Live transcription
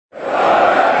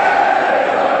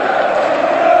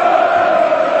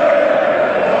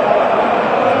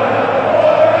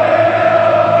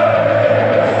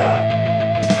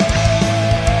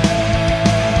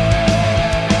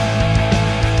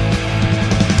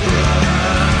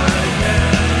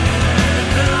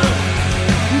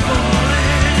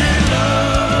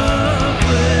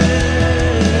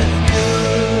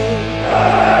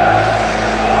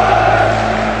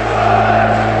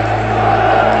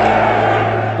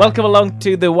Welcome along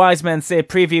to the Wise Men Say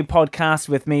preview podcast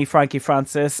with me, Frankie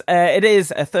Francis. It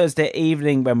is a Thursday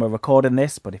evening when we're recording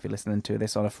this, but if you're listening to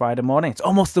this on a Friday morning, it's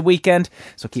almost the weekend,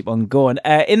 so keep on going.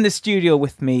 In the studio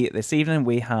with me this evening,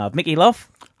 we have Mickey Love.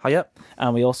 Hiya.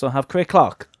 And we also have Craig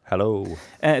Clark. Hello.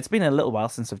 It's been a little while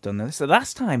since I've done this. The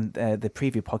last time the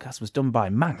preview podcast was done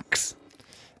by Manx.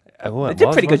 They did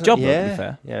a pretty good job, though, to be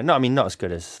fair. Yeah, no, I mean, not as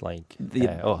good as like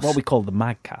us. What we call the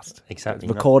Magcast. Exactly.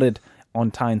 It's recorded on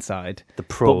Tyneside. The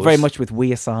pros. But very much with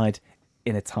Wearside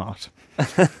in its heart.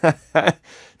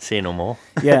 Say no more.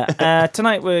 Yeah.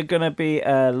 Tonight we're going to be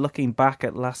looking back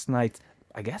at last night,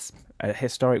 I guess, a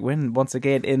historic win once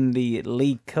again in the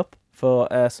League Cup for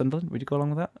Sunderland. Would you go along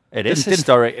with that? It is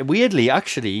historic. Weirdly,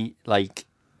 actually, like,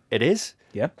 it is.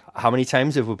 Yeah. How many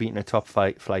times have we beaten a top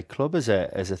flight club as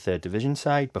a third division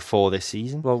side before this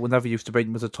season? Well, we never used to beat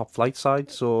them as a top flight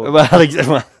side, so...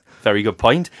 Well, very good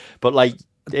point. But, like,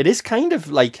 it is kind of,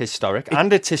 like, historic.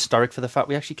 And it's historic for the fact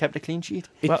we actually kept a clean sheet.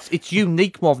 It's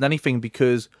unique more than anything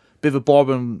because, bit of a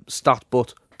boring stat,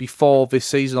 but before this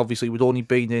season, obviously, we'd only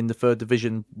been in the third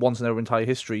division once in our entire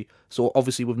history. So,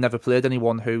 obviously, we've never played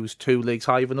anyone who's 2 leagues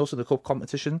higher than us in the cup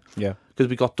competition. Yeah. Because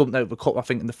we got dumped out of the cup, I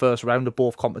think, in the first round of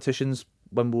both competitions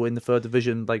when we were in the third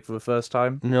division, like, for the first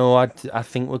time. No, I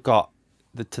think we got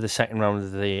to the second round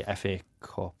of the FA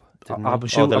Cup. I'm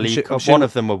sure, one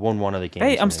of them won one of the games.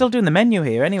 Hey, I'm still doing the menu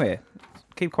here anyway.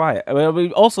 Keep quiet.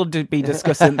 We'll also be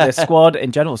discussing the squad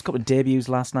in general. There's a couple of debuts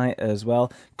last night as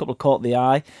well. A couple caught the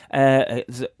eye.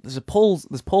 There's polls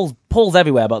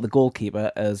everywhere about the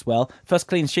goalkeeper as well. First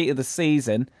clean sheet of the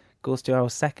season goes to our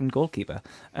second goalkeeper.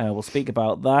 We'll speak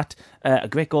about that. A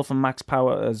great goal from Max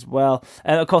Power as well.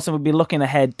 Of course, we'll be looking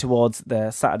ahead towards the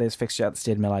Saturday's fixture at the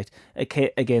Stade Millite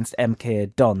against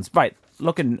MK Dons. Right,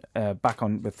 looking back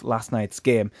on with last night's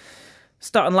game.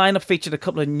 Starting lineup featured a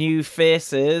couple of new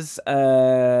faces,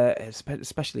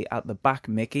 especially at the back,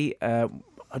 Mickey.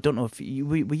 I don't know if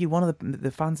were you one of the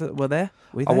fans that were there?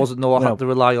 I wasn't. No, I had to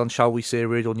rely on, shall we say,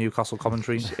 Radio Newcastle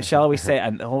commentary. Shall we say,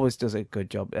 and always does a good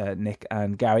job, Nick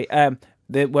and Gary.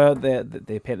 They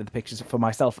painted the pictures for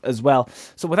myself as well.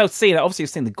 So without seeing it, obviously you've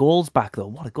seen the goals back though.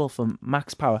 What a goal from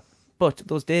Max Power! But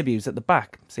those debuts at the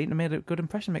back seem to have made a good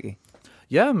impression, Mickey.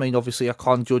 Yeah, I mean, obviously I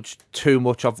can't judge too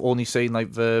much. I've only seen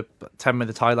like the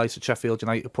 10-minute highlights of Sheffield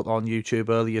United put on YouTube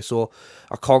earlier, so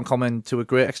I can't comment to a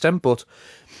great extent. But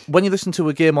when you listen to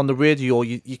a game on the radio,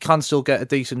 you can still get a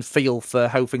decent feel for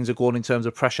how things are going in terms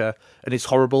of pressure. And it's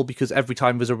horrible because every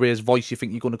time there's a raised voice, you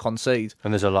think you're going to concede.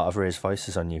 And there's a lot of raised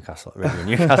voices on Radio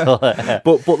Newcastle.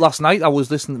 But last night I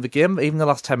was listening to the game. Even the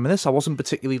last 10 minutes, I wasn't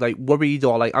particularly like worried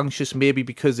or like anxious, maybe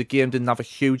because the game didn't have a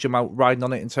huge amount riding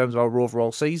on it in terms of our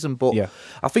overall season. But yeah.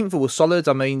 I think they were solid.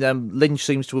 I mean, Lynch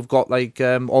seems to have got like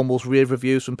almost rave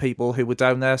reviews from people who were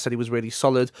down there, said he was really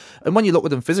solid. And when you look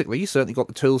at him physically, he's certainly got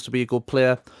the tools to be a good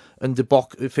player. And De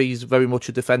Bock, if he's very much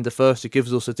a defender first, it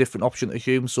gives us a different option to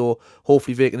Hume. So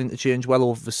hopefully they can interchange well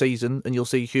over the season. And you'll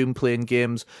see Hume playing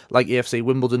games like AFC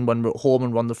Wimbledon when we're at home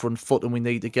and we're on the front foot and we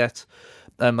need to get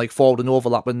like forward and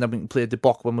overlap, and then we can play De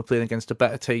Bock when we're playing against the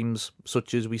better teams,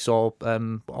 such as we saw.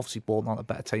 Obviously, Bolton aren't a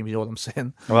better team, you know what I'm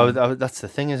saying? Well, that's the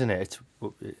thing, isn't it? It's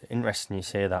interesting you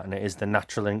say that, and it is the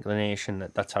natural inclination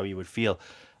that's how you would feel.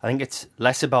 I think it's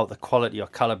less about the quality or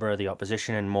calibre of the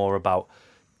opposition and more about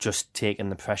just taking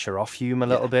the pressure off Hume a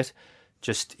little bit.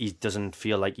 Just he doesn't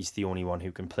feel like he's the only one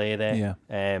who can play there.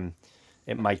 Yeah.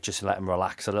 It might just let him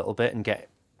relax a little bit and get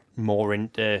more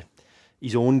into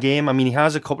his own game. I mean, he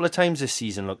has a couple of times this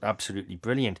season looked absolutely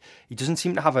brilliant. He doesn't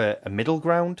seem to have a middle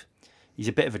ground. He's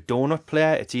a bit of a donut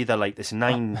player. It's either like this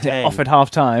 9-10 off at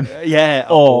half time,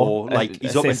 or like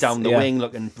he's up and down the wing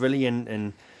looking brilliant,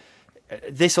 and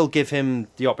this will give him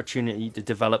the opportunity to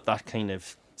develop that kind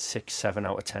of 6-7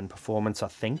 out of 10 performance, I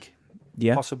think.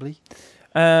 Yeah, possibly.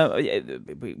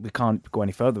 We can't go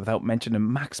any further without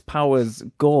mentioning Max Power's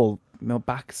goal.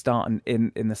 Back starting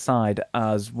in the side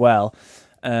as well.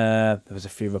 There was a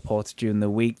few reports during the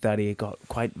week that he got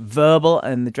quite verbal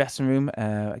in the dressing room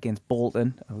against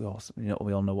Bolton. We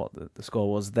all know what the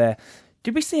score was there.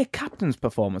 Did we see a captain's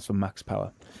performance from Max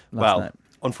Power last night?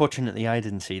 Unfortunately, I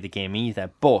didn't see the game either.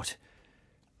 But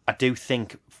I do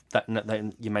think that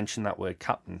you mentioned that word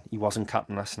captain. He wasn't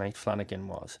captain last night. Flanagan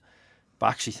was. But I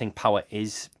actually think Power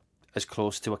is as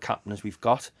close to a captain as we've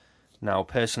got. Now,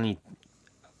 personally,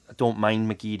 I don't mind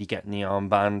McGeady getting the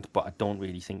armband, but I don't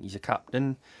really think he's a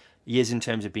captain. He is in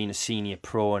terms of being a senior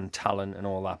pro and talent and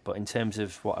all that, but in terms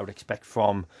of what I would expect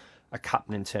from a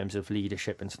captain in terms of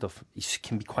leadership and stuff, he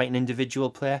can be quite an individual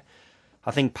player.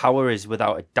 I think Power is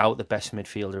without a doubt the best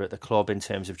midfielder at the club in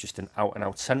terms of just an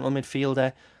out-and-out central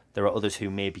midfielder. There are others who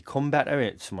may become better.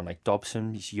 It's someone like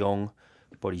Dobson, he's young,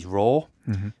 but he's raw.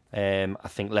 Mm-hmm. I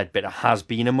think Ledbetter has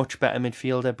been a much better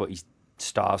midfielder, but his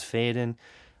star's fading.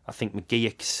 I think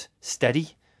McGeouch's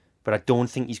steady, but I don't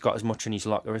think he's got as much in his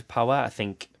locker as Power. I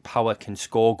think Power can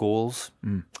score goals,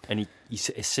 and he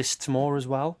assists more as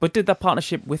well. But did that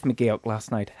partnership with McGeouch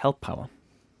last night help Power?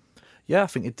 Yeah, I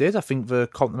think it did. I think they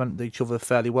complemented each other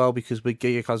fairly well because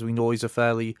McGeouch, as we know, he's a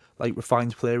fairly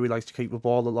refined player. He likes to keep the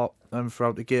ball a lot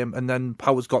throughout the game. And then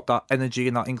Power's got that energy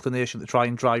and that inclination to try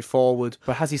and drive forward.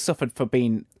 But has he suffered for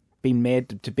being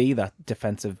made to be that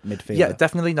defensive midfielder? Yeah,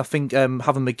 definitely. And I think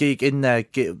having McGeouch in there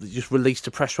just released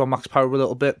the pressure on Max Power a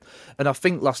little bit. And I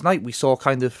think last night we saw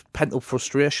kind of pent-up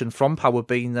frustration from Power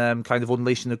being kind of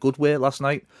unleashed in a good way last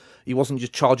night. He wasn't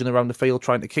just charging around the field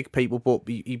trying to kick people, but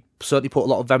he certainly put a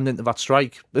lot of venom into that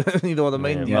strike. You know what I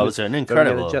mean? Yeah, well, it was an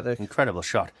incredible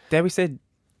shot. Dare we say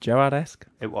Gerrard-esque?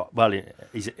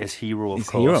 He's hero, of He's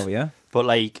course. Hero, yeah. But,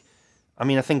 I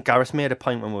think Gareth made a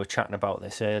point when we were chatting about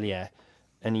this earlier,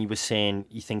 and he was saying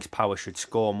he thinks Power should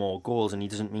score more goals, and he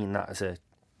doesn't mean that as a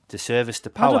disservice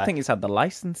to Power. I don't think he's had the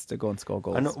licence to go and score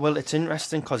goals. Well, it's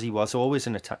interesting because he was always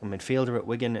an attacking midfielder at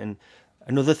Wigan, and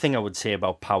another thing I would say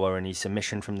about Power and his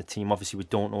omission from the team, obviously we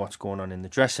don't know what's going on in the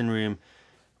dressing room.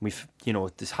 We've,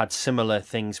 had similar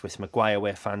things with Maguire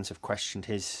where fans have questioned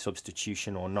his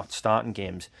substitution or not starting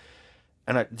games.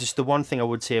 And just the one thing I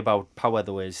would say about Power,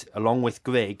 though, is along with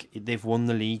Grigg, they've won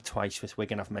the league twice with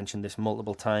Wigan. I've mentioned this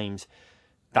multiple times.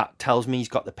 That tells me he's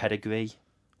got the pedigree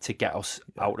to get us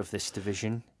out of this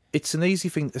division. It's an easy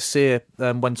thing to say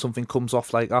when something comes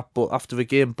off like that, but after the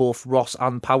game, both Ross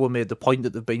and Power made the point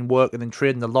that they've been working and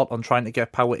training a lot on trying to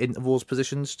get Power into those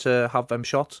positions to have them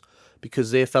shots,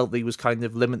 because they felt he was kind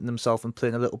of limiting himself and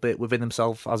playing a little bit within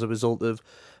himself as a result of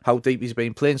how deep he's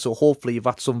been playing. So hopefully if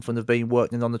that's something they've been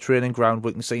working on the training ground,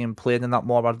 we can see him playing in that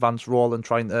more advanced role and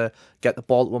trying to get the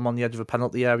ball to him on the edge of a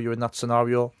penalty area in that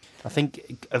scenario. I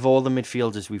think of all the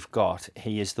midfielders we've got,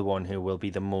 he is the one who will be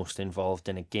the most involved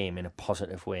in a game in a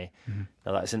positive way. Mm-hmm.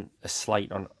 Now that isn't a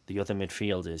slight on the other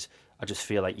midfielders. I just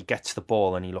feel like he gets the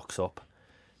ball and he looks up.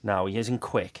 Now he isn't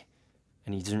quick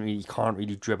and he can't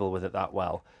really dribble with it that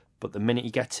well. But the minute he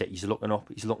gets it, he's looking up,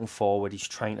 he's looking forward, he's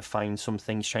trying to find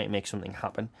something, he's trying to make something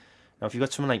happen. Now, if you've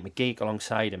got someone like McGeouch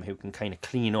alongside him who can kind of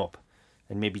clean up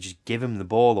and maybe just give him the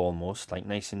ball almost, like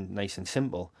nice and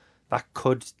simple, that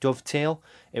could dovetail.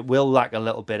 It will lack a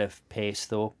little bit of pace,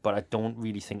 though, but I don't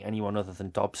really think anyone other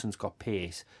than Dobson's got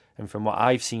pace. And from what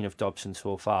I've seen of Dobson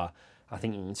so far, I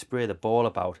think he can spray the ball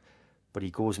about, but he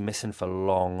goes missing for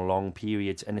long, long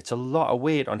periods. And it's a lot of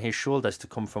weight on his shoulders to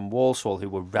come from Walsall, who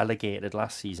were relegated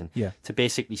last season, to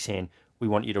basically saying, we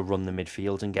want you to run the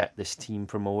midfield and get this team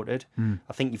promoted.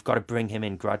 I think you've got to bring him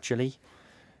in gradually.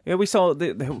 Yeah, we saw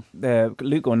the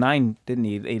Luke O'Nien, didn't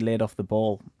he? He laid off the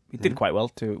ball. He did quite well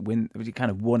to win. He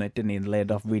kind of won it, didn't he? And laid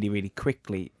it off really, really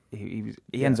quickly. He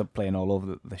ends up playing all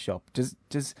over the shop.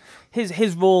 Does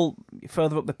his role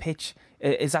further up the pitch,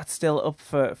 is that still up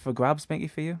for grabs, Mickey,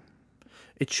 for you?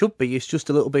 It should be. It's just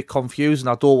a little bit confusing.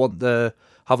 I don't want to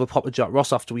have a pop at Jack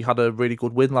Ross after we had a really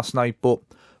good win last night, but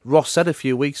Ross said a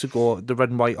few weeks ago at the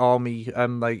Red and White Army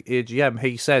AGM,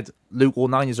 he said Luke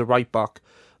O'Nien is a right back.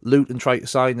 Luton tried to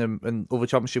sign him and other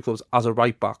championship clubs as a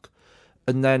right back.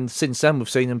 And then since then we've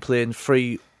seen him play in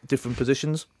 3 different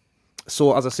positions.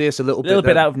 So as I say, it's a little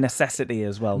bit out of necessity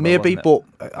as well. Maybe, but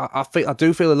I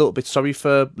do feel a little bit sorry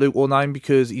for Luke O'Nien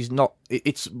because he's not.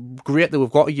 It's great that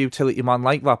we've got a utility man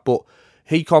like that, but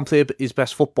he can't play his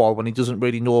best football when he doesn't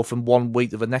really know from one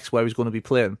week to the next where he's going to be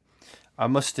playing. I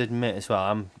must admit as well,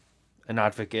 I'm an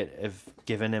advocate of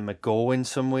giving him a go in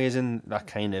some ways in that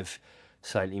kind of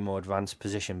slightly more advanced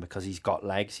position because he's got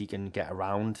legs, he can get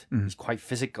around, he's quite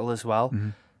physical as well.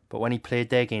 But when he played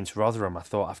there against Rotherham, I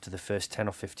thought after the first 10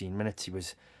 or 15 minutes he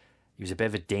was a bit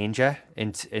of a danger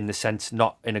in the sense,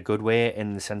 not in a good way,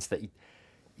 in the sense that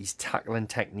his tackling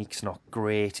technique's not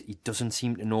great. He doesn't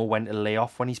seem to know when to lay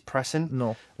off when he's pressing.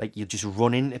 No. Like, you just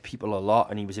run into people a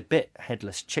lot, and he was a bit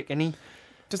headless chickeny.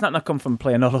 Does that not come from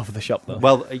playing all over the shop, though?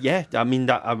 Well, yeah, I mean,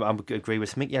 I agree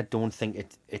with Mickey. I don't think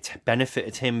it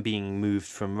benefited him being moved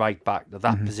from right back to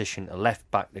that position to left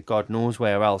back to God knows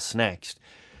where else next.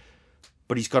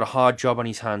 But he's got a hard job on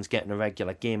his hands getting a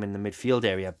regular game in the midfield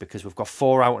area because we've got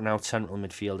 4 out-and-out central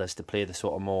midfielders to play the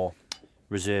sort of more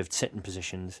reserved sitting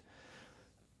positions.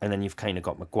 And then you've kind of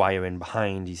got Maguire in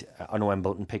behind. I know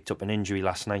Embleton picked up an injury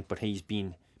last night, but he's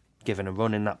been given a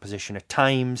run in that position at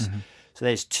times. So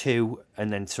there's 2.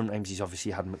 And then sometimes he's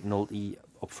obviously had McNulty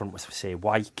up front with, say,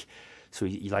 Wyke. So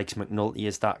he likes McNulty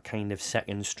as that kind of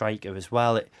second striker as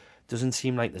well. It doesn't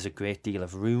seem like there's a great deal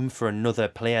of room for another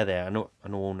player there. I know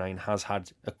O'Nien has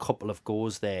had a couple of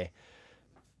goes there.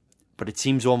 But it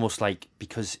seems almost like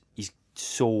because he's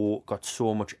got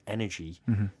so much energy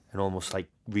and almost like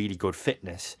really good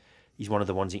fitness. He's one of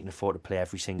the ones he can afford to play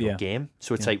every single game.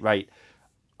 So it's like, right,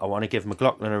 I want to give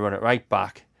McLaughlin a run at right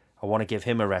back. I want to give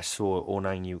him a rest so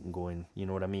O'Nien can go in. You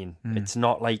know what I mean? It's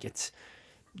not like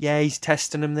he's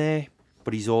testing him there,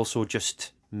 but he's also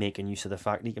just making use of the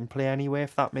fact that he can play anyway,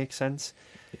 if that makes sense.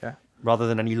 Yeah. Rather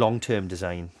than any long-term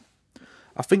design.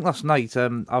 I think last night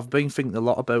I've been thinking a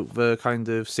lot about the kind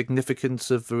of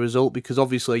significance of the result, because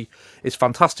obviously it's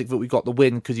fantastic that we got the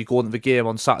win, because you go into the game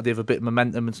on Saturday with a bit of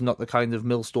momentum. It's not the kind of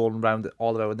millstone around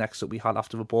all of our necks that we had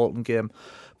after the Bolton game.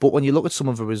 But when you look at some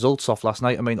of the results off last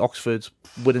night, I mean, Oxford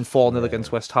winning 4-0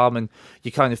 against West Ham, and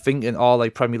you're kind of thinking,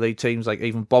 like Premier League teams like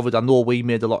even bothered. I know we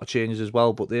made a lot of changes as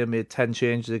well, but they made 10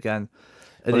 changes again.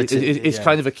 And it's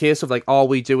kind of a case of like, are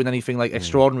we doing anything like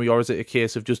extraordinary, or is it a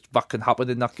case of just that can happen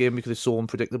in that game because it's so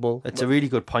unpredictable? It's a really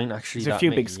good point, actually. There's a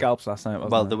few big scalps last night,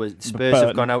 wasn't there was Spurs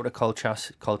have gone out of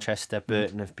Colchester,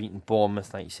 Burton have beaten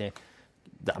Bournemouth, like you say.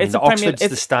 I mean, Oxford's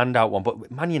the standout one,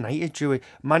 but Man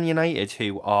United,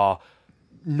 who are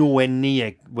nowhere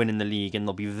near winning the league, and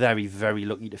they'll be very, very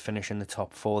lucky to finish in the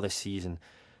top 4 this season.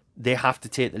 They have to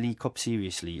take the League Cup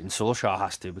seriously, and Solskjaer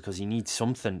has to, because he needs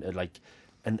something to like.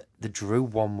 And they drew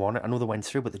 1-1. I know they went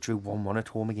through, but they drew 1-1 at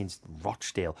home against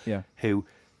Rochdale, who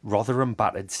Rotherham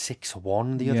battered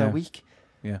 6-1 the other week.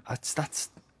 Yeah,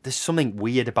 there's something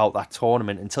weird about that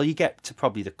tournament until you get to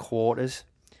probably the quarters,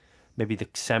 maybe the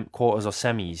quarters or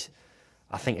semis.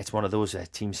 I think it's one of those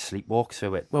teams sleepwalk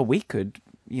through it. Well, we could,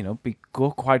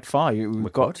 go quite far.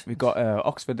 We've got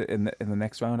Oxford in the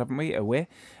next round, haven't we? Away.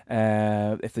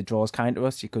 If the draw's kind to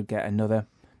us, you could get another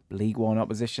League One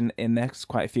opposition in there. There's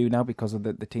quite a few now because of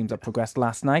the teams that progressed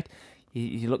last night.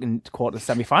 You're looking to quarter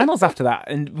semi-finals after that,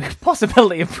 and with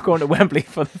possibility of going to Wembley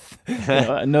for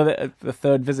the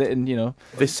third visit in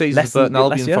this season. Burton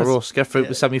Albion for us, get through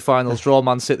the semi-finals, draw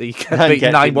Man City, get beat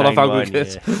 9-1 off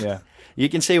aggregate. Yeah. You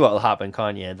can see what'll happen,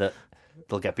 can't you? That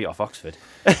they'll get beat off Oxford.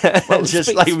 Well,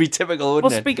 just like we typical,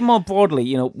 wouldn't it? Well, speaking more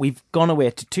broadly, we've gone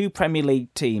away to 2 Premier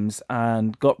League teams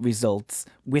and got results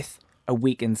with a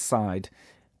weakened side.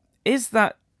 Is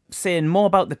that saying more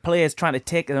about the players trying to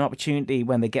take an opportunity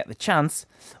when they get the chance,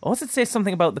 or does it say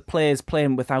something about the players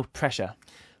playing without pressure?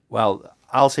 Well,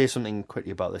 I'll say something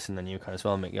quickly about this, and then you can as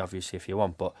well, Mickey, obviously, if you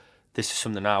want. But this is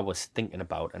something I was thinking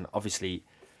about, and obviously,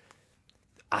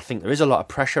 I think there is a lot of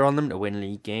pressure on them to win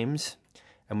league games.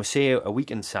 And we say a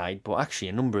weakened side, but actually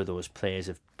a number of those players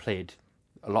have played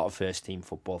a lot of first-team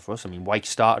football for us. I mean, Wyke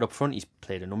started up front. He's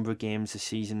played a number of games this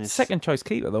season. Second-choice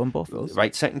keeper, though, in both of those.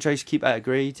 Right, second-choice keeper,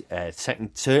 agreed.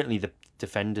 Certainly the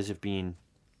defenders have been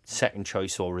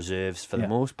second-choice or reserves for the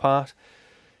most part.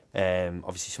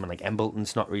 Obviously, someone like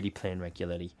Embleton's not really playing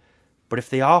regularly. But if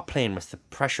they are playing with the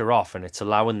pressure off and it's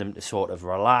allowing them to sort of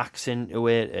relax into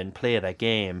it and play their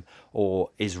game,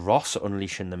 or is Ross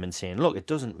unleashing them and saying, look, it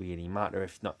doesn't really matter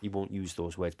if not, you won't use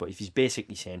those words, but if he's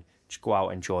basically saying, just go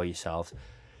out, enjoy yourselves,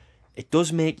 it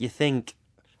does make you think,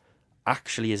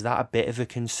 actually, is that a bit of a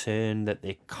concern that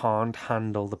they can't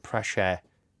handle the pressure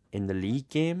in the league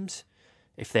games?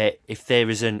 If there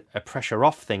isn't a pressure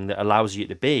off thing that allows you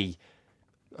to be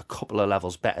a couple of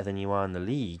levels better than you are in the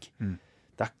league,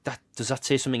 that does that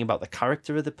say something about the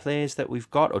character of the players that we've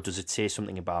got, or does it say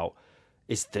something about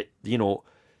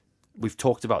we've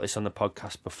talked about this on the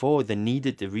podcast before, they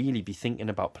needed to really be thinking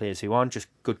about players who aren't just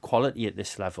good quality at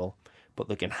this level, but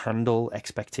they can handle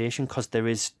expectation, because there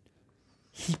is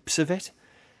heaps of it.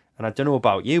 And I don't know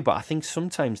about you, but I think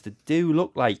sometimes they do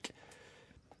look like,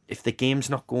 if the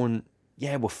game's not going,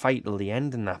 we'll fight till the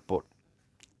end and that, but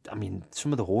I mean,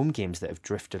 some of the home games that have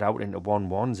drifted out into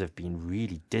 1-1s have been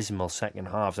really dismal second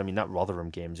halves. I mean, that Rotherham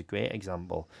game's a great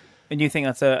example. And you think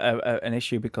that's an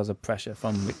issue because of pressure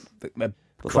from a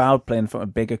crowd playing from a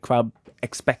bigger crowd,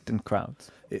 expectant crowds?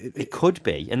 It could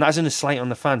be. And that isn't a slight on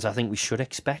the fans. I think we should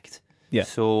expect. Yeah.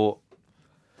 So,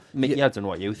 Mickey, I don't know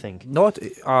what you think. No,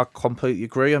 I completely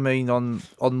agree. I mean, on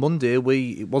Monday, it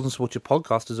wasn't so much a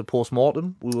podcast as a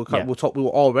post-mortem. We were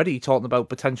already talking about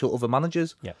potential other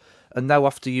managers. Yeah. And now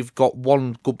after you've got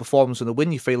one good performance and a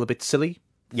win, you feel a bit silly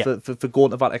for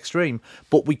going to that extreme.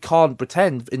 But we can't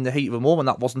pretend in the heat of the moment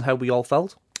that wasn't how we all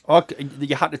felt.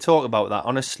 You had to talk about that,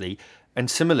 honestly. And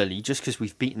similarly, just because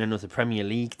we've beaten another Premier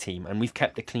League team and we've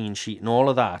kept a clean sheet and all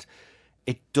of that,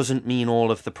 it doesn't mean all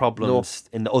of the problems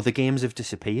in the other games have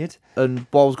disappeared. And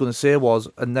what I was going to say was,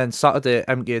 and then Saturday,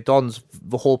 MK Dons,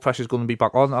 the whole pressure's going to be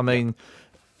back on. I mean,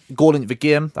 going into the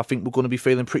game, I think we're going to be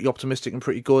feeling pretty optimistic and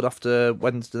pretty good after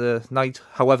Wednesday night.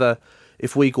 However,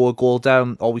 if we go a goal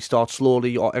down, or we start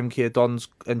slowly, or MK Dons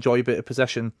enjoy a bit of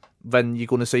possession, then you're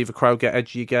going to see the crowd get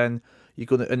edgy again.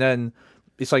 And then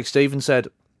it's like Stephen said,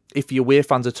 if your away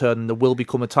fans are turning, there will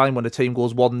become a time when a team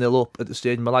goes 1-0 up at the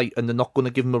Stadium of Light and they're not going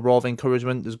to give them a roar of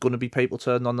encouragement. There's going to be people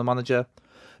turning on the manager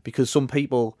because some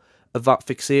people are that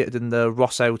fixated in the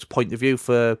Ross out point of view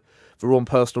for their own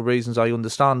personal reasons, I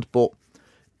understand, but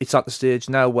it's at the stage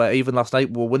now where even last night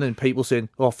we were winning, people saying,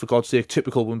 oh, for God's sake,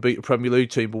 typical when we beat a Premier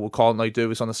League team, but we can't do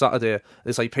this on a Saturday.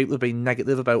 It's like people have been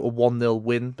negative about a 1-0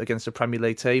 win against a Premier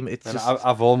League team. It's just,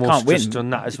 I've almost just done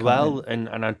that as well, and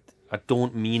I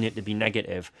don't mean it to be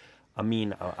negative. I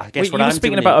mean, I guess you were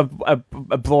speaking about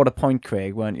a broader point,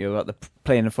 Craig, weren't you? About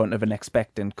playing in front of an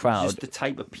expectant crowd. Just the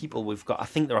type of people we've got. I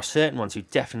think there are certain ones who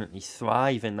definitely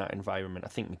thrive in that environment. I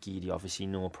think McGeady, obviously,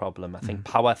 no problem. I think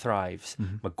Power thrives.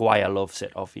 Maguire loves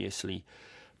it, obviously.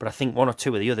 But I think one or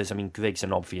two of the others, I mean, Grig's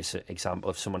an obvious example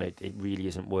of someone it really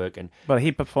isn't working. Well,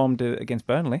 he performed against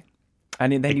Burnley.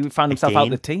 And then he found himself out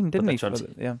of the team, didn't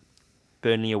he? Yeah.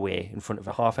 Burnley away in front of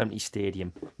a half-empty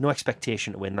stadium. No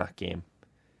expectation to win that game.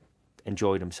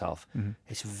 Enjoyed himself.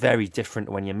 It's very different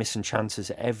when you're missing chances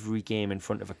every game in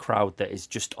front of a crowd that is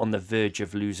just on the verge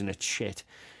of losing its shit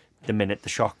the minute the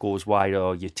shot goes wide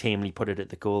or you tamely put it at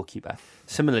the goalkeeper.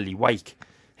 Similarly, Wyke,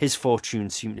 his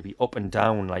fortunes seem to be up and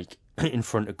down, like in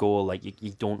front of goal, like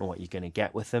you don't know what you're going to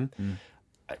get with him.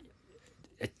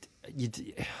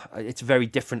 It's very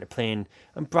different to playing,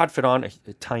 and Bradford aren't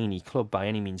a tiny club by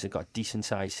any means. They've got a decent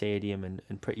sized stadium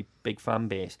and pretty big fan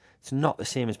base. It's not the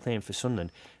same as playing for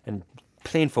Sunderland, and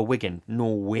playing for Wigan no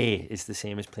way is the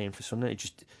same as playing for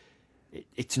Sunderland.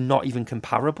 It's not even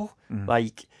comparable.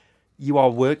 Like, you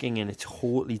are working in a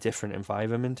totally different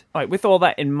environment. All right, with all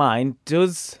that in mind,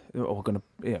 it's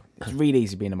really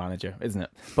easy being a manager, isn't it?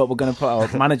 But we're going to put our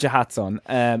manager hats on.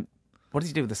 What does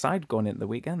he do with the side going into the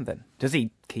weekend then? Does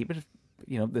he keep it?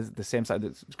 The same side.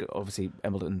 That's obviously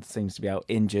Embleton seems to be out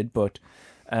injured, but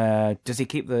does he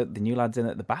keep the new lads in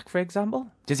at the back, for example?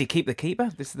 Does he keep the keeper?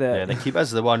 The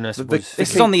keeper's the one. This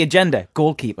is on the agenda.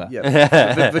 Goalkeeper.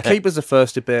 Yeah, the keeper's the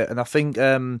first debate, and I think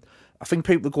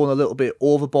people are going a little bit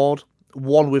overboard.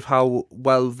 One with how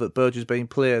well that Burge has been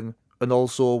playing, and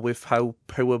also with how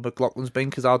poor McLaughlin's been,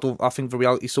 because I think the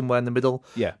reality is somewhere in the middle.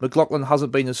 Yeah. McLaughlin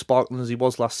hasn't been as sparkling as he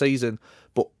was last season,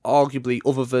 but arguably,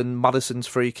 other than Maddison's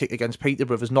free kick against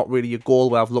Peterborough, there's not really a goal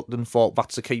where I've looked and thought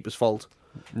that's the keeper's fault.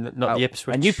 Not the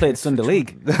Ipswich. And you played Sunday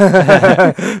League. No,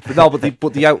 but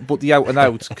the out and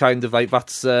out kind of like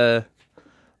that's a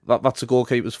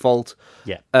goalkeeper's fault.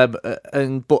 Yeah.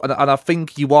 And I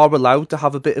think you are allowed to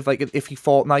have a bit of like an iffy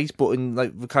fortnight, but in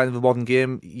like the kind of a modern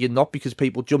game, you're not, because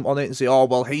people jump on it and say, "Oh,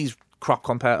 well, he's crap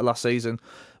compared to last season."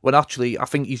 When actually, I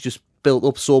think he's just built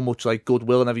up so much like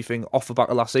goodwill and everything off the back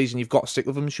of last season. You've got to stick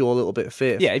with him and show a little bit of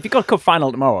faith. Yeah, if you've got a cup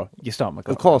final tomorrow, you start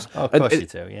McLaughlin. Of course. Of course you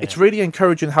do, yeah. It's really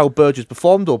encouraging how Burge has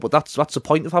performed, though, but that's the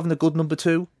point of having a good number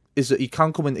two, is that he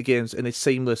can come into games and it's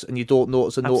seamless and you don't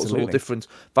notice a noticeable difference.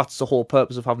 That's the whole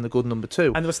purpose of having a good number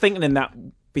two. And I was thinking in that,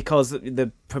 because all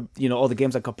the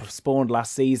games that got postponed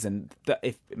last season, that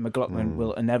if McLaughlin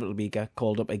will inevitably get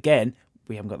called up again,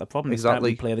 we haven't got the problem.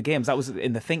 Exactly. We play the games. That was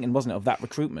in the thinking, wasn't it, of that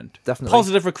recruitment? Definitely.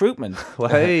 Positive recruitment. Well,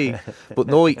 hey. But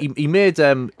no, he made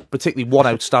particularly one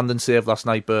outstanding save last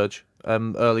night, Burge,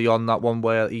 early on, that one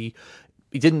where he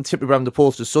didn't tip around the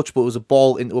post as such, but it was a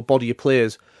ball into a body of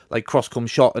players, like cross-come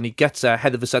shot, and he gets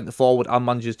ahead of the centre-forward and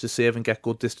manages to save and get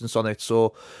good distance on it.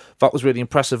 So that was really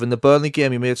impressive. In the Burnley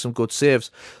game, he made some good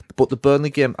saves. But the Burnley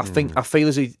game, I feel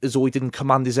as though he didn't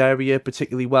command his area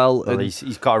particularly well. Well,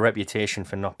 he's got a reputation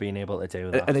for not being able to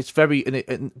do that. And it's very...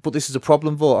 but this is a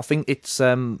problem, though. I think it's...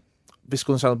 this is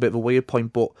going to sound a bit of a weird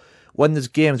point, but when there's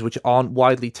games which aren't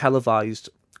widely televised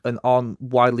and aren't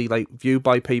widely viewed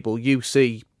by people, you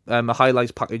see a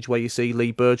highlights package where you see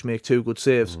Lee Burge make 2 good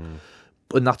saves.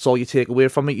 And that's all you take away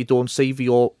from it. You don't see the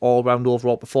all-round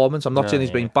overall performance. I'm not saying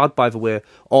he's been bad, by the way.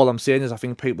 All I'm saying is I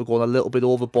think people are going a little bit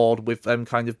overboard with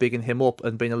kind of bigging him up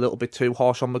and being a little bit too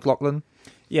harsh on McLaughlin.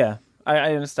 Yeah,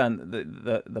 I understand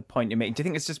the point you're making. Do you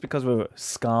think it's just because we were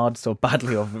scarred so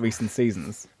badly over recent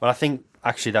seasons? Well, I think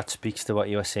actually that speaks to what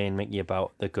you were saying, Mickey,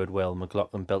 about the goodwill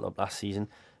McLaughlin built up last season.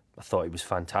 I thought he was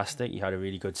fantastic. He had a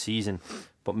really good season.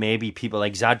 But maybe people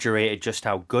exaggerated just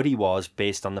how good he was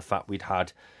based on the fact we'd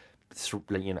had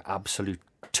absolute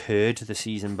turd the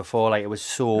season before. Like, it was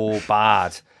so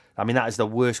bad. I mean, that is the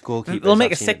worst goalkeeper. They'll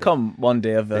make a sitcom one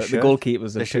day of the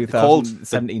goalkeepers of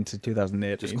 2017 to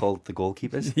 2018. Just called The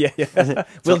Goalkeepers. Yeah.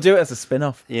 We'll do it as a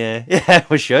spin-off. Yeah,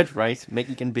 we should, right?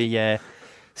 Mickey can be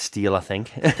Steele, I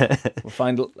think. We'll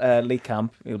find Lee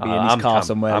Camp. He'll be in his car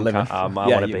somewhere living. I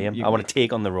want to be him. I want to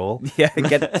take on the role.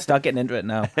 Yeah, start getting into it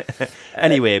now.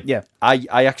 Anyway,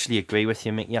 I actually agree with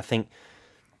you, Mickey. I think,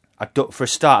 for a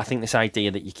start, I think this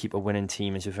idea that you keep a winning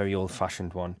team is a very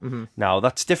old-fashioned one. Now,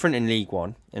 that's different in League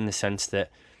One in the sense that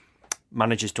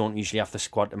managers don't usually have the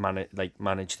squad to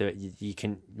manage it. You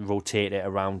can rotate it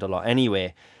around a lot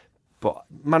anyway. But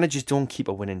managers don't keep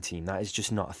a winning team. That is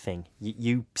just not a thing.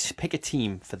 You pick a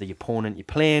team for the opponent you're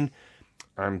playing,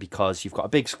 and because you've got a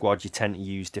big squad, you tend to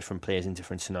use different players in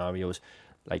different scenarios.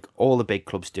 Like all the big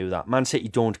clubs do that. Man City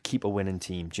don't keep a winning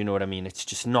team. Do you know what I mean? It's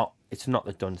just not. It's not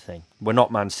the done thing. We're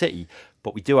not Man City,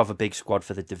 but we do have a big squad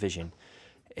for the division.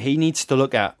 He needs to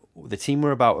look at the team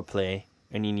we're about to play,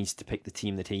 and he needs to pick the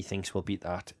team that he thinks will beat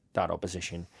that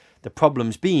opposition. The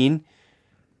problem's been,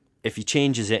 if he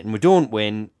changes it and we don't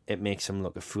win, it makes him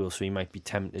look a fool, so he might be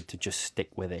tempted to just stick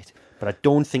with it. But I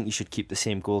don't think he should keep the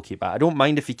same goalkeeper. I don't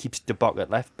mind if he keeps De Bock at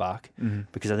left back,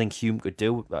 because I think Hume could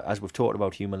do, as we've talked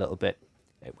about Hume a little bit,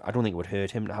 I don't think it would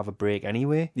hurt him to have a break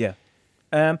anyway. Yeah.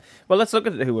 Well, let's look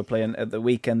at who we're playing at the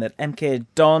weekend. That MK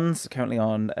Dons currently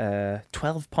on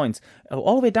 12 points,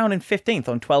 all the way down in 15th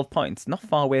on 12 points. Not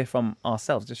far away from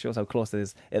ourselves. Just shows how close it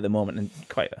is at the moment, and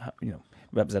quite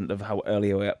representative of how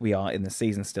early we are in the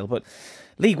season still. But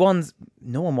League One's,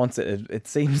 no one wants it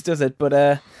seems, does it?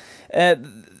 But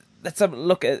let's have a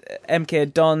look at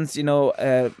MK Dons.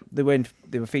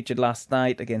 They were featured last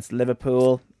night against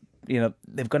Liverpool. They're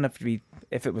going to have to be,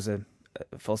 if it was a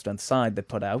full strength side they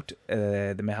put out,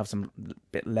 they may have some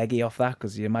bit leggy off that,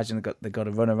 because you imagine they got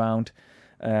to run around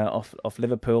off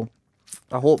Liverpool.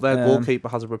 I hope their goalkeeper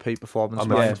has a repeat performance.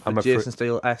 I'm Jason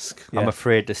Steele-esque. I'm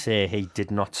afraid to say he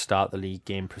did not start the league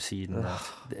game preceding that.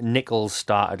 Nichols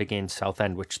started against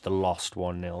Southend, which they lost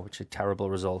 1-0, which is a terrible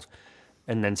result.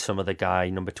 And then some of the guy,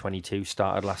 number 22,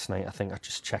 started last night. I think I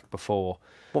just checked before.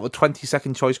 What, the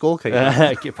 22nd choice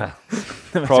goalkeeper?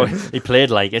 Probably, he played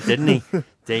like it, didn't he?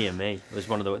 Dear me.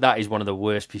 That is one of the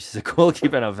worst pieces of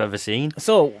goalkeeping I've ever seen.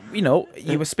 So,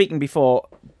 you were speaking before,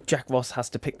 Jack Ross has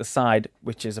to pick the side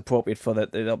which is appropriate for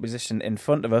the opposition in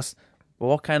front of us. Well,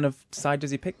 what kind of side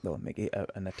does he pick, though? Make it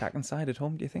an attacking side at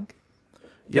home, do you think?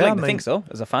 I think so,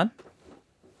 as a fan.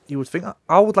 You would think.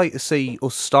 I would like to see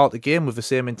us start the game with the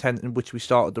same intent in which we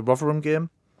started the Rotherham game.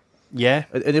 Yeah.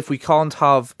 And if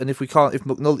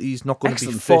McNulty's not going to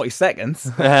be fit, 40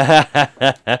 seconds.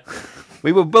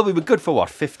 We were good for what,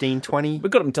 15, 20? We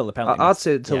got him until the penalty. I'd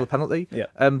say until the penalty. Yeah.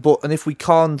 If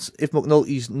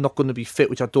McNulty's not going to be fit,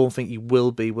 which I don't think he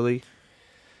will he?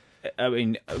 I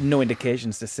mean, no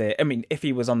indications to say. I mean, if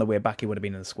he was on the way back, he would have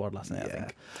been in the squad last night, I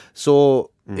think.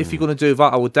 So, if you're going to do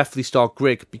that, I would definitely start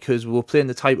Grigg, because we were playing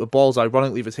the type of balls,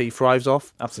 ironically, that he thrives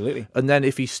off. Absolutely. And then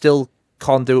if he still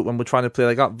can't do it when we're trying to play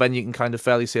like that, then you can kind of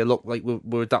fairly say, look, like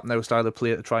we're adapting our style of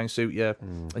play to try and suit you,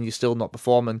 and you're still not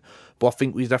performing. But I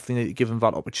think we definitely need to give him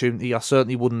that opportunity. I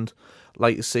certainly wouldn't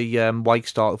like to see Wyke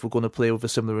start if we're going to play with a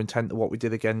similar intent to what we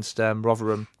did against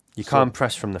Rotherham. You can't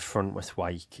press from the front with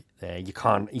Wyke there. You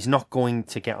can't. He's not going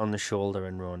to get on the shoulder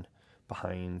and run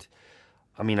behind.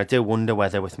 I mean, I do wonder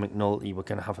whether with McNulty we're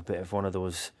going to have a bit of one of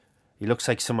those. He looks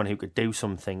like someone who could do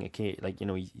something.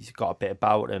 He's got a bit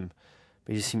about him,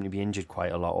 but he just seems to be injured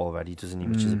quite a lot already, doesn't he?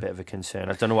 Which is a bit of a concern.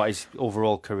 I don't know what his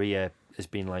overall career has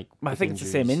been like. I think it's the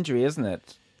same injury, isn't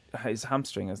it? His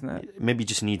hamstring, isn't it? Maybe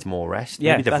just needs more rest.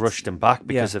 Yeah, maybe they've rushed him back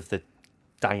because of the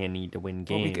dire need to win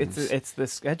games. It's the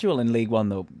schedule in League One,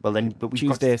 though. Well, then, but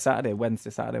Tuesday, Saturday, Wednesday,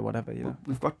 Saturday, whatever.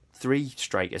 We've got 3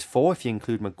 strikers, 4 if you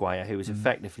include Maguire, who is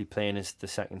effectively playing as the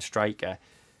second striker.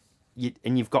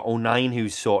 And you've got O'Nien,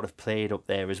 who's sort of played up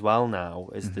there as well now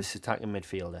as this attacking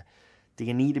midfielder. Do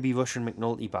you need to be rushing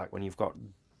McNulty back when you've got...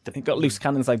 You've got loose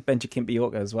cannons like Benji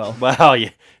Kimpioka as well. Well,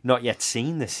 not yet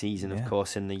seen this season, of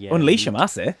course, in the... Unleash him, I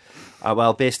say.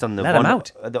 Well, based on the Let him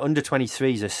out. The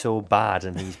under-23s are so bad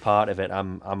and he's part of it,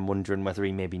 I'm wondering whether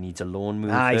he maybe needs a loan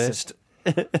move first.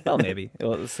 Well, maybe.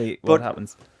 We'll see what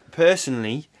happens.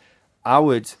 Personally, I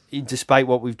would, despite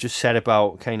what we've just said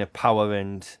about kind of Power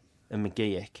and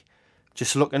McGeoch,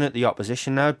 just looking at the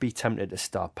opposition now, I'd be tempted to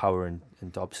start Power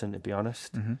and Dobson, to be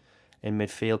honest, in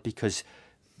midfield, because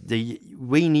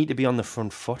we need to be on the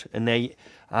front foot, and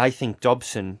I think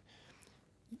Dobson,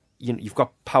 you've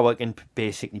got Power can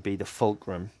basically be the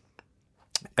fulcrum,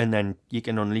 and then you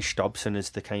can unleash Dobson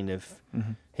as the kind of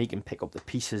he can pick up the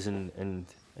pieces and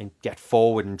get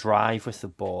forward and drive with the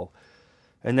ball.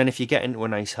 And then if you get into a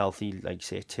nice healthy, like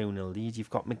say 2-0 lead, you've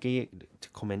got McGeoch to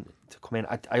come in.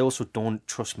 I also don't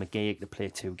trust McGeoch to play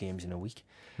 2 games in a week,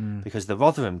 because the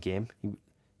Rotherham game he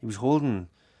was holding.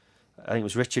 I think it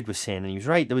was Richard was saying, and he was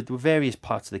right. There were various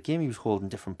parts of the game he was holding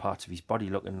different parts of his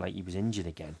body, looking like he was injured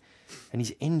again, and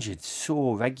he's injured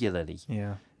so regularly.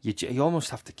 Yeah, you almost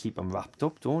have to keep him wrapped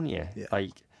up, don't you? Yeah.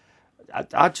 Like,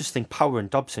 I just think Power and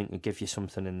Dobson could give you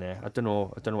something in there. I don't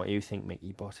know what you think,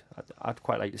 Mickey, but I'd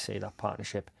quite like to see that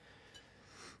partnership.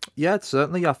 Yeah,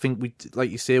 certainly. I think we, like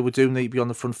you say, we do need to be on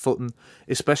the front foot, and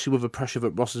especially with the pressure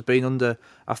that Ross has been under.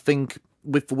 I think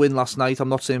with the win last night, I'm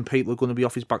not saying people are going to be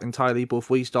off his back entirely, but if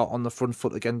we start on the front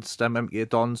foot against MK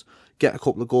Dons, get a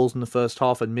couple of goals in the first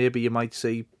half, and maybe you might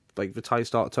see like the tide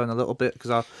start to turn a little bit,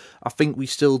 because I think we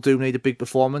still do need a big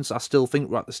performance. I still think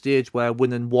we're at the stage where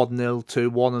winning 1-0,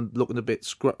 2-1 and looking a bit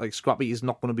scrappy is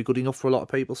not going to be good enough for a lot of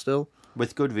people still.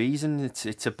 With good reason.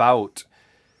 It's about,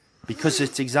 because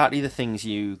it's exactly the things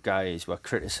you guys were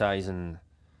criticising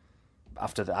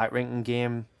after the Accrington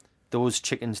game. Those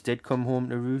chickens did come home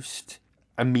to roost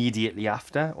immediately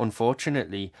after,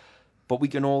 unfortunately, but we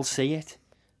can all see it.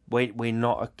 We're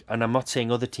not, and I'm not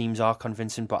saying other teams are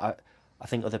convincing, but I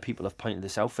think other people have pointed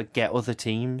this out. Forget other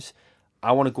teams.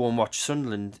 I want to go and watch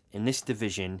Sunderland in this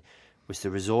division with the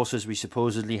resources we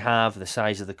supposedly have, the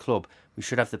size of the club. We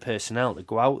should have the personnel to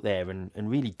go out there and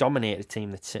really dominate a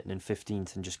team that's sitting in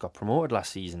 15th and just got promoted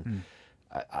last season.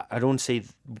 I don't see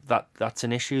that that's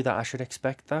an issue that I should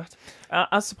expect that.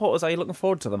 As supporters, are you looking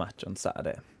forward to the match on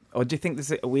Saturday? Or do you think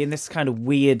are we in this kind of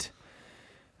weird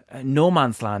no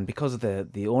man's land because of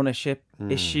the ownership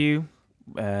issue?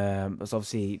 There's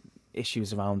obviously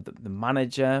issues around the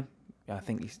manager. I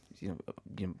think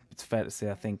it's fair to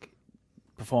say I think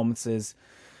performances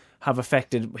have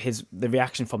affected the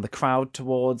reaction from the crowd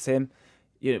towards him.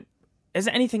 Is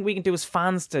there anything we can do as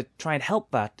fans to try and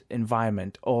help that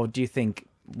environment, or do you think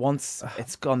once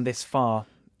it's gone this far?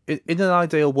 In an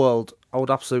ideal world, I would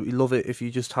absolutely love it if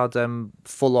you just had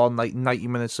full on like 90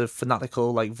 minutes of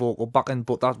fanatical like vocal backing,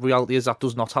 but that reality is that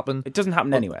does not happen. It doesn't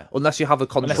happen anywhere unless you have a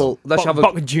control. Unless you have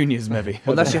Buckman Juniors maybe.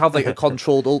 Unless you have like a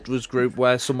controlled ultras group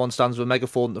where someone stands with a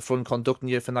megaphone at the front conducting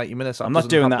you for 90 minutes. I'm not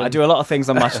doing that. I do a lot of things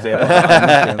on match day.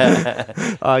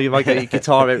 You might get your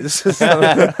guitar out.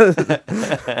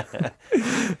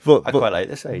 but I quite like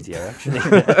this idea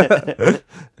actually.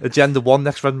 Agenda 1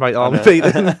 next round right arm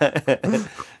beating.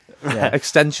 Yeah.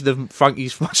 Extension of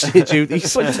Frankie's match day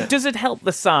duties. But does it help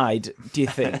the side, do you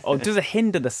think, or does it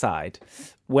hinder the side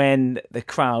when the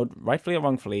crowd, rightfully or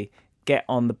wrongfully, get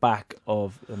on the back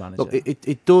of the manager? Look,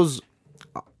 it does.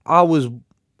 I wasn't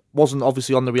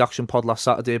obviously on the reaction pod last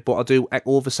Saturday, but I do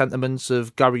echo the sentiments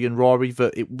of Gary and Rory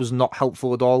that it was not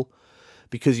helpful at all,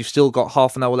 because you've still got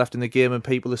half an hour left in the game and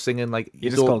people are singing like...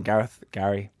 You just call Gareth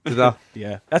Gary. Did I?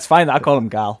 Yeah. That's fine. I call him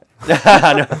Gal.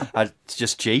 It's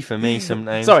just G for me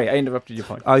sometimes. Sorry, I interrupted your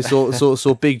point.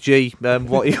 So Big G,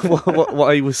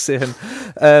 what he was saying.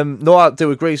 No, I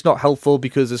do agree. It's not helpful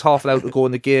because there's half an hour to go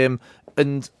in the game,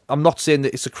 and I'm not saying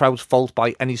that it's the crowd's fault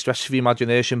by any stretch of the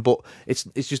imagination, but it's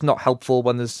just not helpful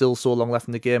when there's still so long left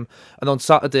in the game. And on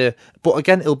Saturday, but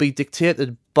again, it'll be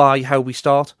dictated by how we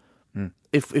start.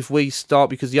 If we start,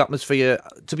 because the atmosphere,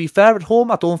 to be fair, at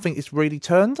home, I don't think it's really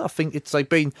turned. I think it's like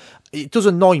it does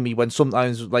annoy me when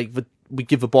sometimes like we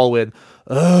give the ball away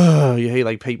and you hear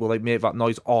like people like make that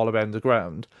noise all around the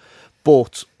ground,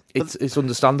 but it's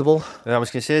understandable. I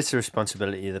was going to say it's the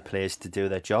responsibility of the players to do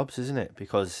their jobs, isn't it?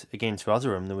 Because against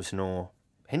Rotherham there was no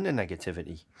hint of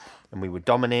negativity and we were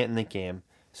dominating the game,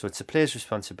 so it's the players'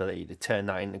 responsibility to turn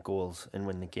that into goals and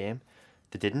win the game.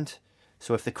 They didn't.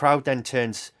 So if the crowd then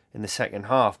turns in the second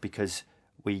half, because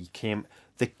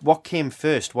what came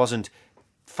first wasn't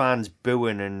fans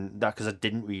booing and that, because it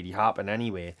didn't really happen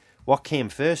anyway. What came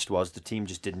first was the team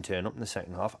just didn't turn up in the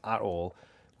second half at all.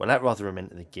 We let Rotherham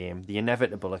into the game. The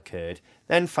inevitable occurred.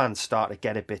 Then fans start to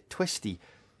get a bit twisty.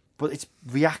 But it's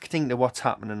reacting to what's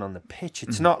happening on the pitch.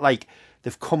 It's not like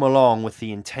they've come along with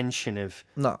the intention of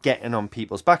getting on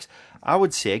people's backs. I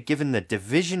would say, given the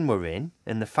division we're in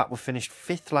and the fact we finished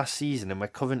 5th last season and we're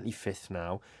currently 5th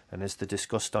now, and as they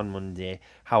discussed on Monday,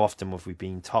 how often have we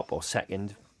been top or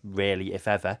second? Rarely, if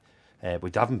ever.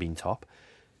 We haven't been top.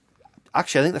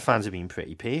 Actually, I think the fans have been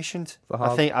pretty patient.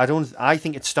 I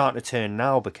think it's starting to turn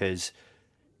now, because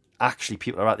actually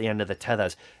people are at the end of the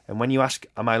tethers. And when you ask,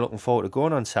 am I looking forward to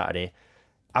going on Saturday?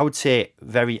 I would say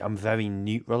I'm very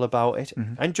neutral about it.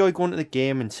 I enjoy going to the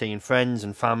game and seeing friends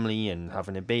and family and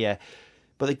having a beer.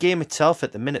 But the game itself,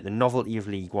 at the minute, the novelty of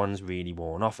League One's really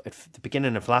worn off. At the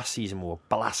beginning of last season, we were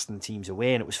blasting teams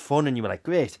away and it was fun and you were like,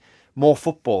 great, more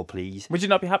football, please. Would you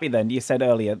not be happy then? You said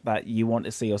earlier that you want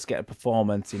to see us get a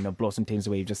performance, blow some teams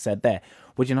away, you just said there.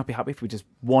 Would you not be happy if we just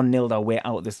 1-0'd our way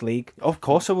out of this league? Of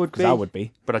course I would be. I would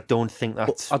be. But I don't think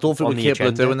that's I don't think we're capable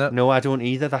of doing that. No, I don't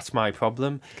either. That's my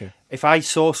problem. Okay. If I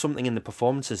saw something in the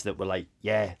performances that were like,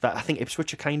 I think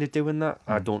Ipswich are kind of doing that.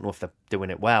 I don't know if they're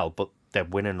doing it well, but they're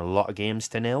winning a lot of games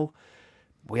to 0.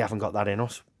 We haven't got that in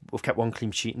us. We've kept one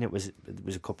clean sheet and it was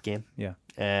a cup game. Yeah.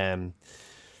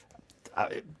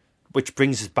 Which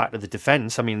brings us back to the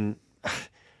defence. I mean,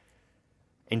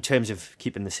 in terms of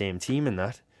keeping the same team and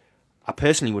that, I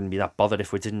personally wouldn't be that bothered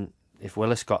if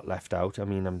Willis got left out. I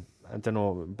mean, I don't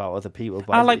know about other people,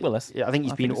 but I like Willis. Yeah, I think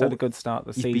he's had a good start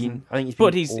this season.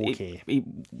 But he's okay. He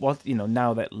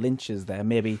now that Lynch is there,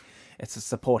 maybe it's the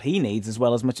support he needs as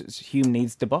well as much as Hume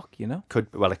needs to Buck.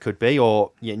 It could be,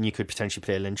 or and you could potentially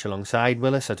play Lynch alongside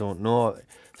Willis. I don't know.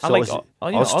 So I like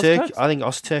Ozturk. I think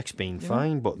Ozturk's been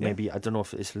fine, but maybe I don't know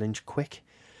if it's Lynch quick.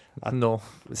 No.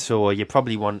 So you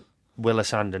probably want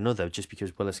Willis and another just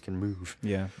because Willis can move.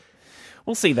 Yeah.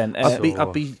 We'll see then.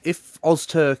 I'd be if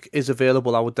Ozturk is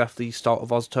available, I would definitely start with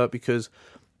Ozturk because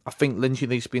I think Lynch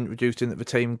needs to be introduced into the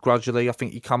team gradually. I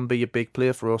think he can be a big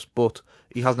player for us, but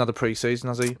he hasn't had a pre-season,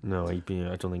 has he? No, I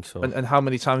don't think so. And how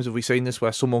many times have we seen this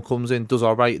where someone comes in, does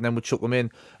all right, and then we chuck him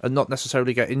in and not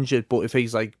necessarily get injured, but if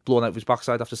he's like blown out of his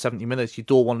backside after 70 minutes, you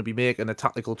don't want to be making a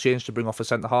tactical change to bring off a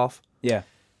centre-half. Yeah.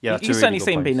 Yeah, you certainly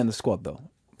see him being in the squad, though,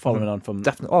 following on from...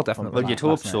 Definitely. Well, you'd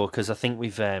hope so, because I think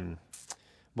we've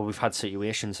had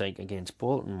situations like against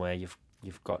Bolton where you've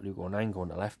got Luke O'Nien going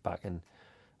to left back, and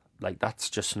like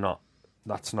that's not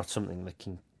something that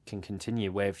can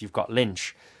continue. Where if you've got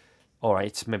Lynch, all right,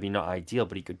 it's maybe not ideal,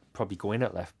 but he could probably go in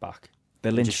at left back. The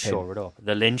Lynch just pin. shore it up.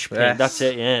 The Lynch pin. Yes. That's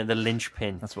it. Yeah, the Lynch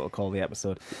pin. That's what we'll call the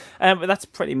episode. But that's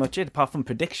pretty much it. Apart from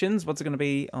predictions, what's it going to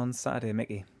be on Saturday,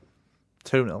 Mickey?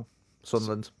 2-0,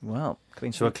 Sunderland. Well,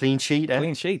 clean sheet. So a clean sheet.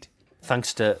 Clean sheet.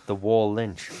 Thanks to the Wall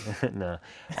Lynch. No,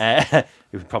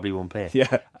 he probably won't play.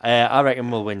 Yeah. I reckon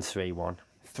we'll win 3-1.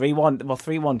 3-1. Well,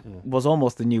 3-1 was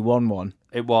almost the new 1-1.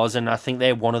 It was, and I think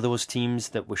they're one of those teams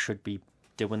that we should be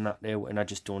doing that now, and I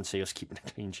just don't see us keeping a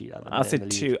clean sheet. I'll say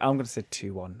 2. I'm going to say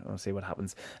 2-1. We'll see what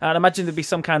happens. And I imagine there'll be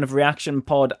some kind of reaction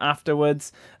pod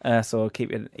afterwards, so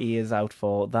keep your ears out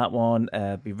for that one.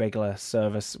 Be regular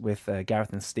service with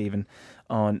Gareth and Stephen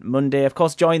on Monday. Of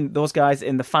course, join those guys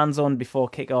in the fan zone before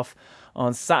kick-off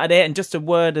on Saturday. And just a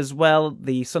word as well,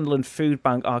 the Sunderland Food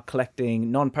Bank are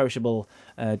collecting non-perishable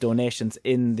donations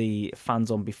in the fan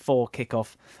zone before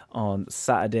kick-off on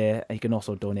Saturday. You can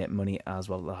also donate money as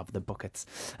well. They'll have the buckets.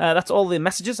 That's all the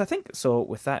messages, I think. So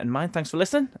with that in mind, thanks for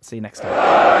listening. See you next time.